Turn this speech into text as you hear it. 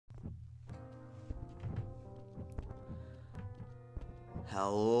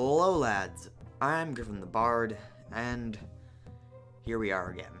Hello lads, I'm Griffin the Bard, and here we are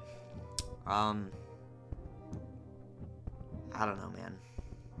again. I don't know, man.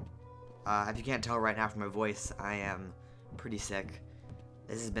 If you can't tell right now from my voice, I am pretty sick.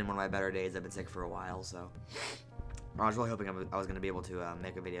 This has been one of my better days. I've been sick for a while, so I was really hoping I was going to be able to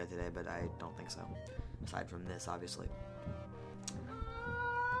make a video today, but I don't think so. Aside from this, obviously.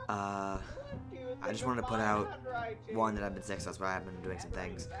 I just wanted to put out one that I've been sick, so that's why I've been doing some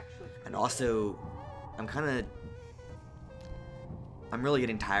things. And also, I'm really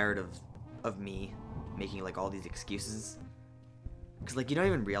getting tired of me making like all these excuses. Cause like you don't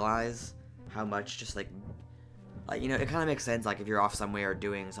even realize how much just like you know, it kind of makes sense like if you're off somewhere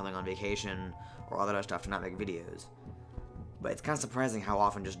doing something on vacation or all that other stuff to not make videos. But it's kind of surprising how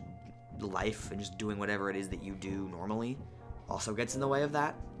often just life and just doing whatever it is that you do normally also gets in the way of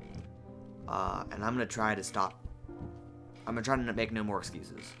that. And I'm gonna try to stop. I'm gonna try to make no more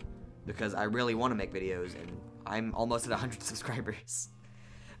excuses because I really want to make videos, and I'm almost at 100 subscribers.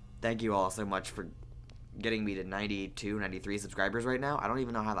 Thank you all so much for getting me to 92, 93 subscribers right now. I don't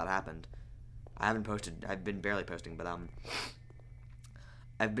even know how that happened. I haven't posted. I've been barely posting, but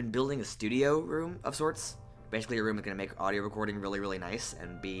I've been building a studio room of sorts. Basically, a room that's gonna make audio recording really, really nice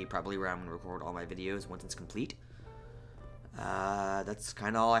and be probably where I'm gonna record all my videos once it's complete. That's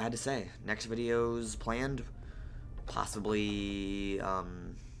kind of all I had to say. Next videos planned, possibly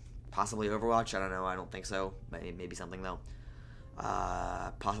Overwatch. I don't know. I don't think so. Maybe something though.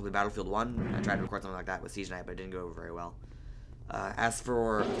 Possibly Battlefield 1. I tried to record something like that with Siege Night, but it didn't go over very well. As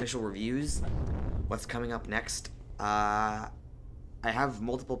for official reviews, what's coming up next? I have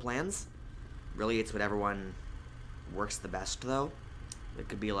multiple plans. Really, it's whatever one works the best, though. It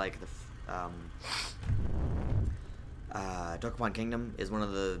could be like the Dokapon Kingdom is one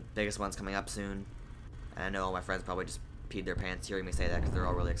of the biggest ones coming up soon. And I know all my friends probably just peed their pants hearing me say that because they're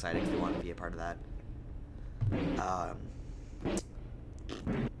all really excited because they want to be a part of that.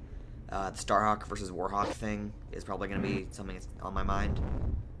 The Starhawk versus Warhawk thing is probably going to be something that's on my mind.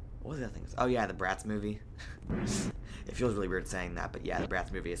 What was the other thing? Oh yeah, the Bratz movie. It feels really weird saying that, but yeah, the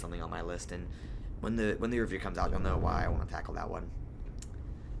Bratz movie is something on my list, and when the review comes out, you'll know why I want to tackle that one.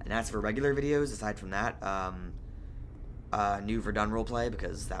 And as for regular videos, aside from that, new Verdun roleplay,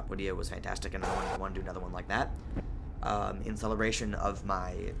 because that video was fantastic and I want to do another one like that. In celebration of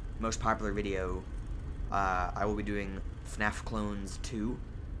my most popular video, I will be doing FNAF Clones 2,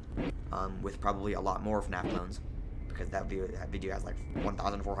 with probably a lot more FNAF clones, because that video has like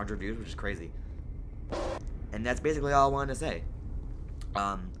 1,400 views, which is crazy. And that's basically all I wanted to say.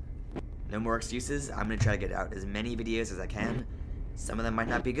 No more excuses. I'm going to try to get out as many videos as I can. Some of them might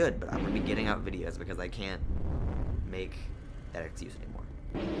not be good, but I'm going to be getting out videos because I can't make that excuse anymore.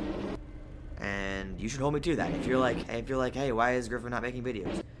 And you should hold me to that. If you're like, hey, why is Griffin not making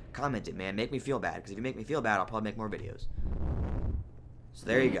videos? Comment it, man. Make me feel bad, because if you make me feel bad, I'll probably make more videos. So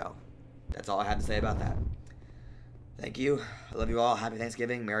there you go. That's all I had to say about that. Thank you. I love you all. Happy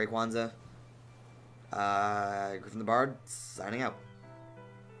Thanksgiving. Merry Kwanzaa. Griffin the Bard, signing out.